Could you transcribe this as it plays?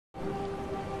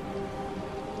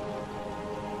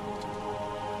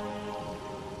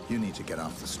You need to get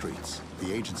off the streets.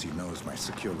 The agency knows my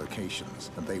secure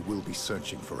locations, and they will be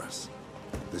searching for us.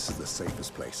 This is the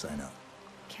safest place I know.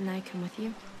 Can I come with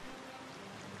you?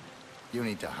 You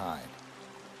need to hide,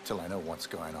 till I know what's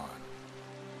going on.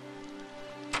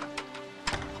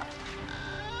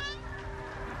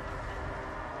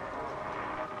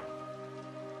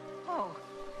 Oh,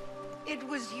 it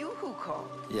was you who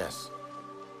called? Yes.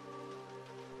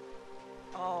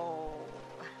 Oh,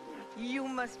 you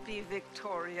must be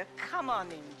Victoria. Come on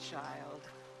in, child.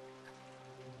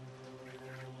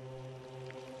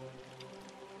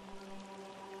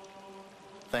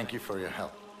 Thank you for your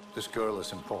help. This girl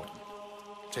is important.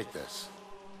 Take this.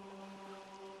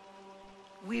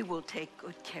 We will take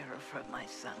good care of her, my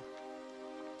son.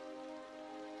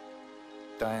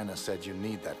 Diana said you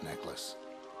need that necklace.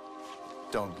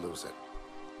 Don't lose it.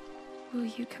 Will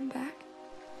you come back?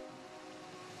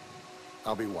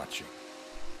 I'll be watching.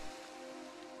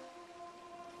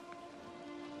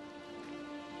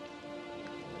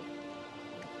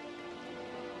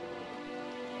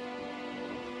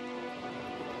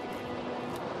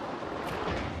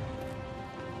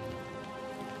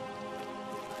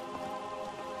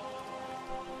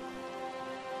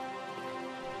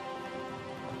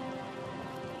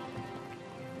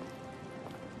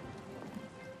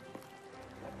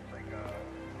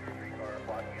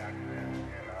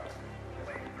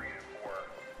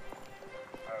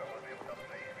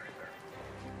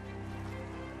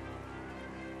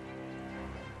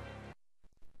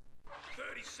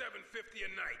 $37.50 a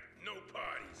night, no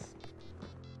parties.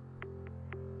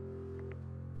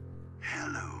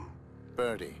 Hello.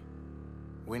 Birdie,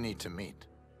 we need to meet.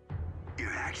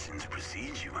 Your actions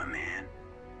precede you, my man.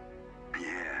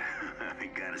 Yeah, I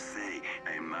gotta say,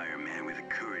 I admire a man with the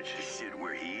courage to shit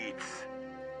where he eats.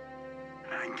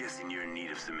 I'm guessing you're in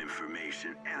need of some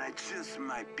information, and I just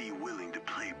might be willing to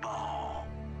play ball.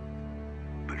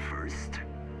 But first,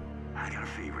 I got a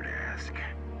favor to ask.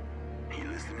 You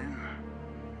listening?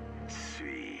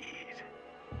 Sweet.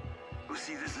 Well,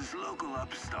 see, this is local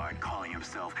upstart calling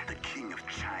himself the King of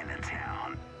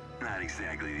Chinatown. Not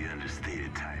exactly the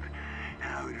understated type.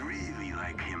 And I would really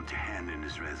like him to hand in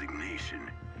his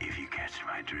resignation, if you catch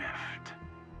my drift.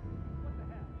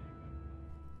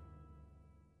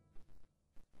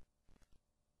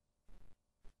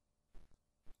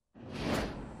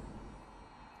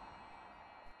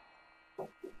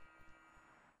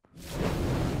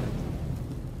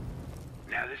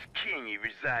 Now this king, he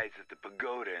resides at the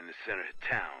pagoda in the center of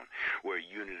town, where a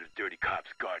unit of dirty cops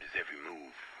guard his every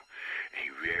move. And he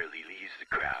rarely leaves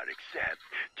the crowd except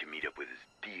to meet up with his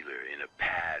dealer in a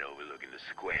pad overlooking the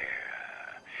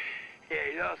square. Yeah,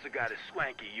 he's also got a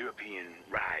swanky European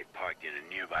ride parked in a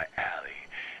nearby alley.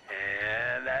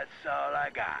 And that's all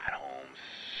I got, Holmes.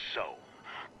 So,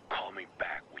 call me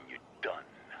back when you're done.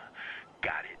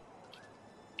 Got it?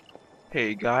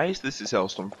 Hey guys, this is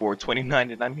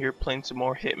Hellstorm429 and I'm here playing some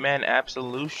more Hitman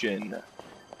Absolution.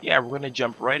 Yeah, we're gonna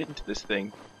jump right into this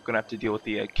thing. We're gonna have to deal with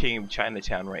the King of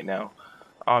Chinatown right now.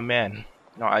 Oh man,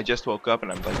 no, I just woke up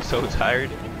and I'm like so tired.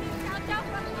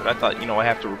 But I thought, you know, I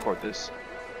have to record this.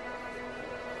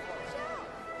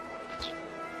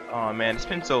 Oh man, it's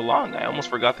been so long, I almost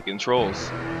forgot the controls.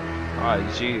 Ah,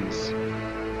 jeez.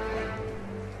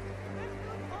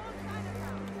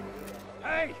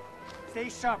 Hey! Stay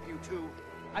sharp, you two.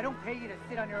 I don't pay you to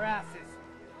sit on your asses.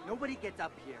 Nobody gets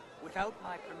up here without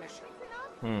my permission.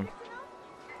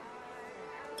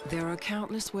 There are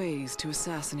countless ways to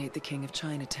assassinate the King of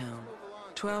Chinatown.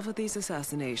 12 of these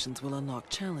assassinations will unlock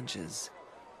challenges.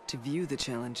 To view the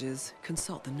challenges,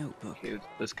 consult the notebook. Okay,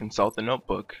 let's consult the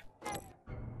notebook.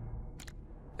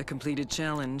 A completed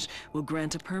challenge will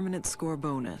grant a permanent score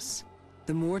bonus.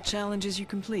 The more challenges you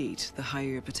complete, the higher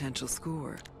your potential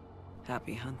score.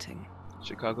 Happy hunting.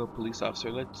 Chicago police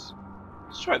officer, let's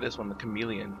try this one, the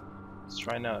chameleon. Let's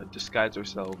try and disguise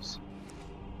ourselves.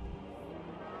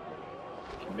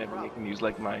 Maybe I can use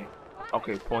like my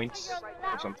points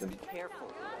or something.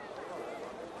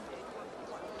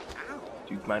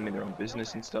 Dude minding their own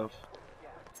business and stuff.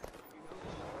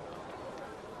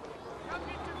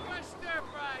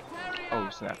 Oh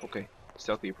snap, okay.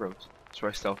 Stealthy approach. Let's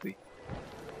try stealthy.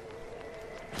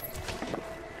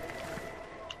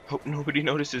 Hope nobody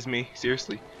notices me,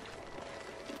 seriously.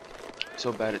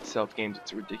 So bad at stealth games,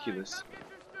 it's ridiculous.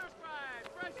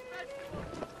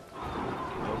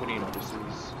 Nobody notices.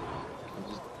 I'll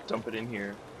just dump it in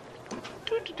here.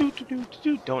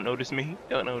 Don't notice me.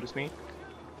 Don't notice me.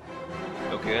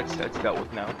 Okay, that's dealt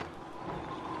with now.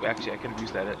 Actually, I could have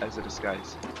used that as a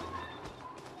disguise.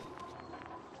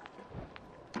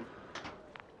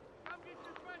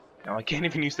 Now I can't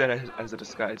even use that as a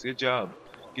disguise. Good job.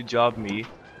 Good job, me.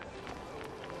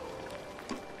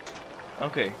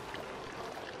 Okay.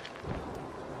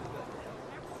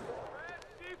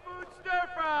 Seafood stir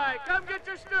fry! Come get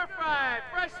your stir fry!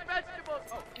 Fresh vegetables!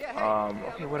 Oh, yeah,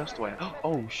 Okay, what else do I have?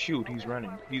 Oh, shoot, he's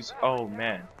running. Oh,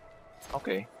 man.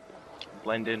 Okay.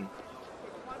 Blend in.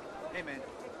 Hey, man.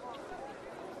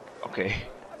 Okay.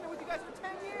 I've been with you guys for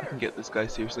 10 years. I can get this guy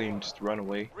seriously and just run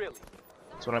away. Really?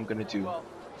 That's what I'm gonna do. Well,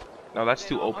 No, that's man,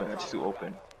 too I'll open. That's drop too it.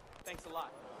 open. Thanks a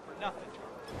lot. For nothing.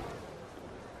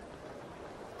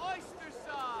 Oyster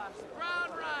sauce,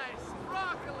 brown rice,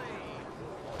 broccoli.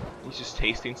 He's just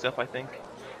tasting stuff, I think.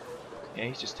 Yeah,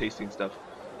 he's just tasting stuff.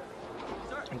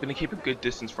 I'm gonna keep a good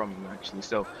distance from him, actually.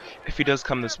 So, if he does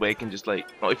come this way, I can just like,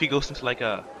 well, if he goes into like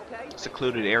a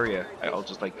secluded area, I'll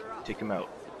just like take him out.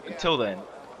 Until then,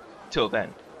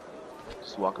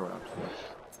 just walk around.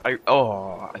 I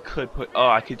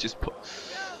could just put.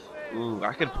 Ooh,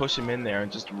 I could push him in there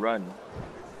and just run.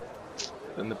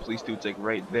 Then the police dude's like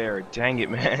right there. Dang it,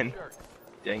 man.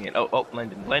 Dang it. Oh,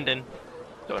 Blendon.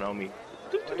 Don't know me.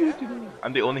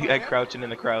 I'm the only guy crouching in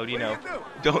the crowd, you know.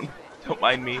 Don't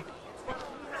mind me.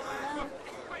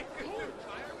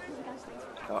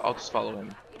 I'll just follow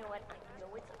him.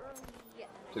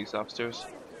 Police officers.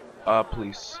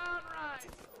 Police.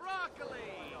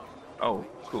 Oh,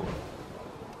 cool.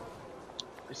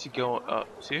 Is he going?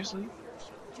 Seriously?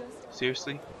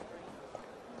 Seriously?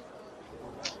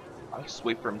 I'll just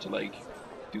wait for him to like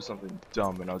do something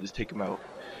dumb, and I'll just take him out.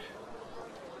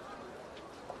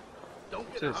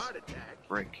 What's this?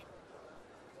 Break.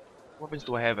 What weapons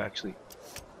do I have actually?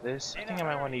 This? I think I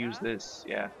might want to use this.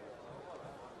 Yeah.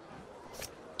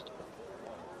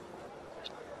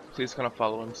 Please gonna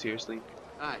follow him seriously.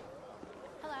 Hi.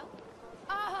 Hello.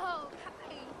 Oh,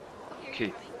 hi.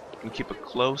 Okay. And keep a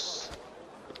close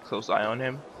eye on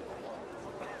him.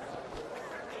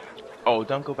 Oh,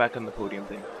 don't go back on the podium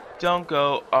thing. Don't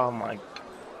go. Oh my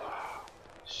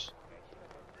gosh.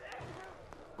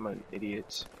 I'm an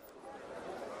idiot.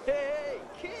 Hey,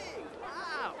 King!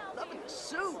 Wow, loving the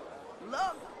suit.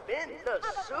 Loving the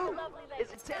suit.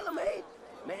 Is it tailor-made?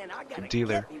 Man, I gotta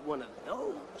dealer. get me one of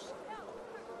those.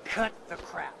 Cut the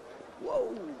crap.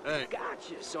 Whoa,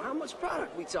 gotcha. So how much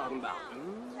product we talking about?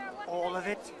 All of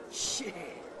it? Shit,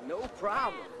 no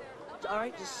problem. All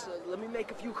right, just let me make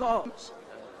a few calls.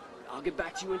 I'll get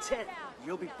back to you in 10.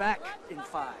 You'll be back in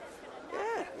 5.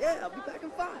 Yeah, I'll be back in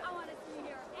 5.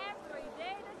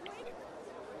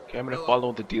 Okay, I'm gonna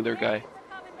follow the dealer guy.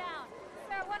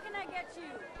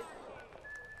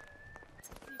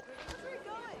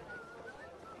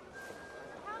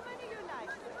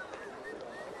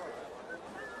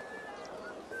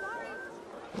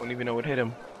 Don't even know what hit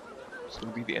him. It's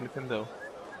gonna be the end of him though.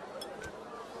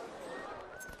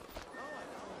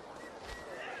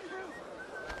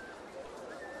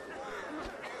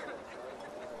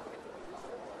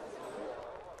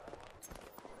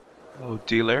 Hello,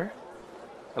 dealer.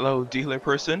 Hello, dealer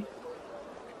person.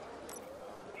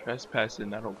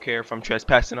 Trespassing. I don't care if I'm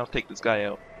trespassing. I'll take this guy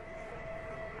out.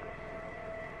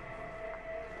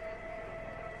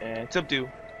 And subdue.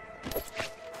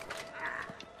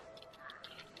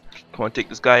 Come on, take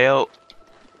this guy out.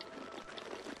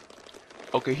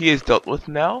 Okay, he is dealt with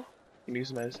now. Can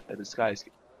use him as a disguise.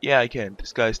 Yeah, I can.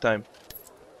 Disguise time.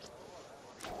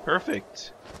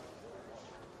 Perfect.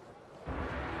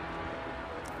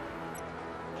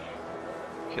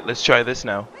 Okay, let's try this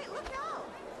now. Wait, look out!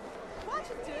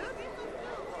 Watch it, dude!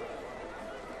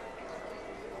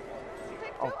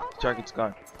 Oh, the target's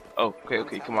gone. Oh,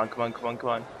 okay, come on.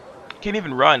 Can't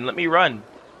even run. Let me run.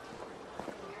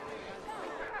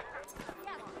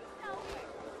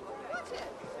 Watch it!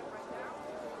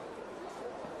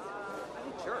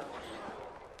 Sure.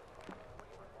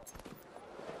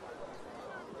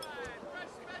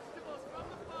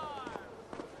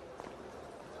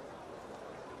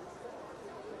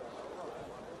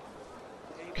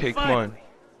 Okay, come on.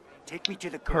 Take me to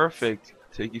the goods. Perfect.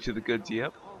 Take you to the goods,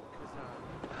 yep.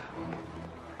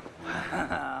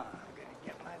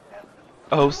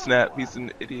 Oh snap, he's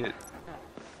an idiot.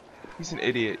 He's an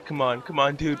idiot. Come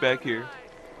on, dude, back here.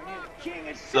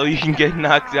 So you can get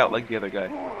knocked out like the other guy.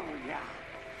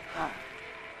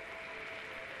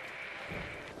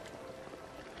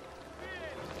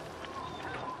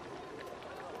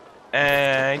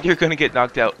 And you're gonna get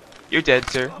knocked out. You're dead,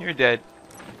 sir. You're dead.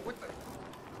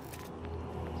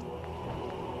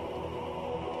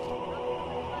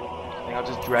 I think I'll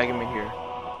just drag him in here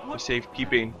for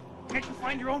safekeeping. Can't you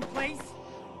find your own place?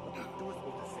 Do it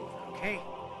with the safe, okay?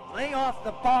 Lay off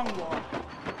the bong wall.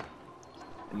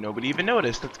 And nobody even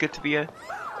noticed. Let's get to the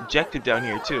objective down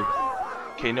here too.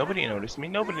 Okay, nobody noticed me.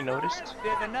 Nobody noticed.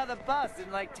 There's another bus in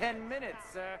like 10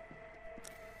 minutes, sir.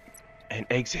 And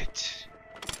exit.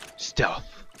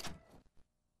 Stealth.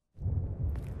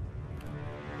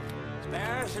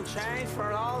 Spare some change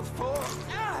for an old fool?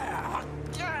 Ah,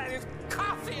 there's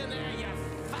coffee in there, you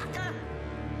fucker!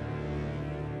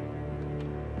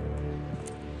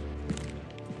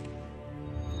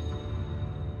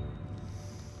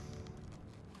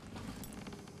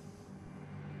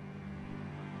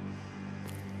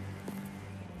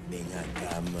 Venga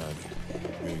acá, mami.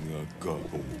 Venga acá con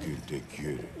quien te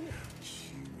quiere.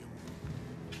 Sí, mi amor.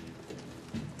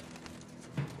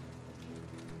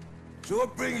 So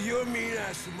what brings your mean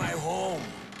ass to my home?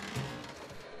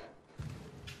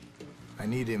 I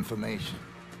need information.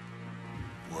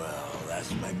 Well,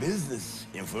 that's my business.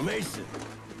 Information.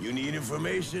 You need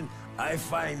information, I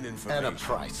find information. At a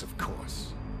price, of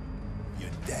course. You're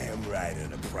damn right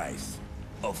at a price.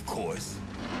 Of course.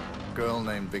 Girl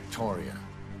named Victoria.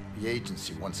 The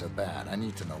agency wants her bad. I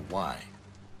need to know why.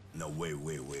 No, wait.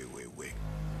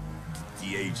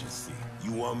 The agency.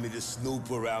 You want me to snoop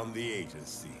around the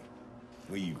agency?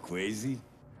 Were you crazy?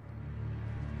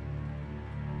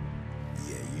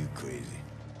 Yeah, you crazy.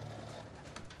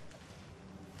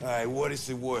 All right, what is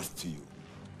it worth to you?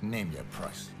 Name your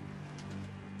price.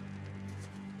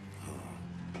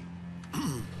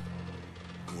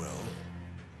 Well...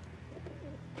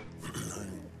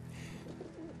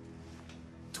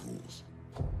 tools.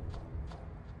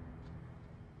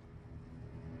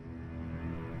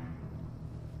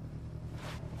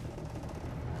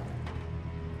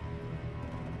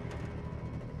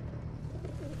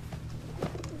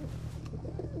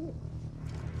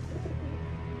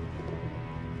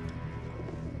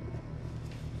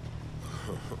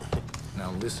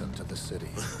 Now listen to the city.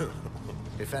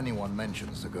 If anyone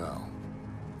mentions the girl,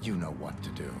 you know what to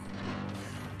do.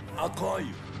 I'll call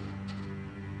you.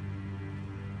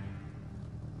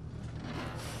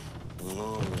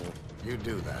 You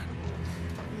do that.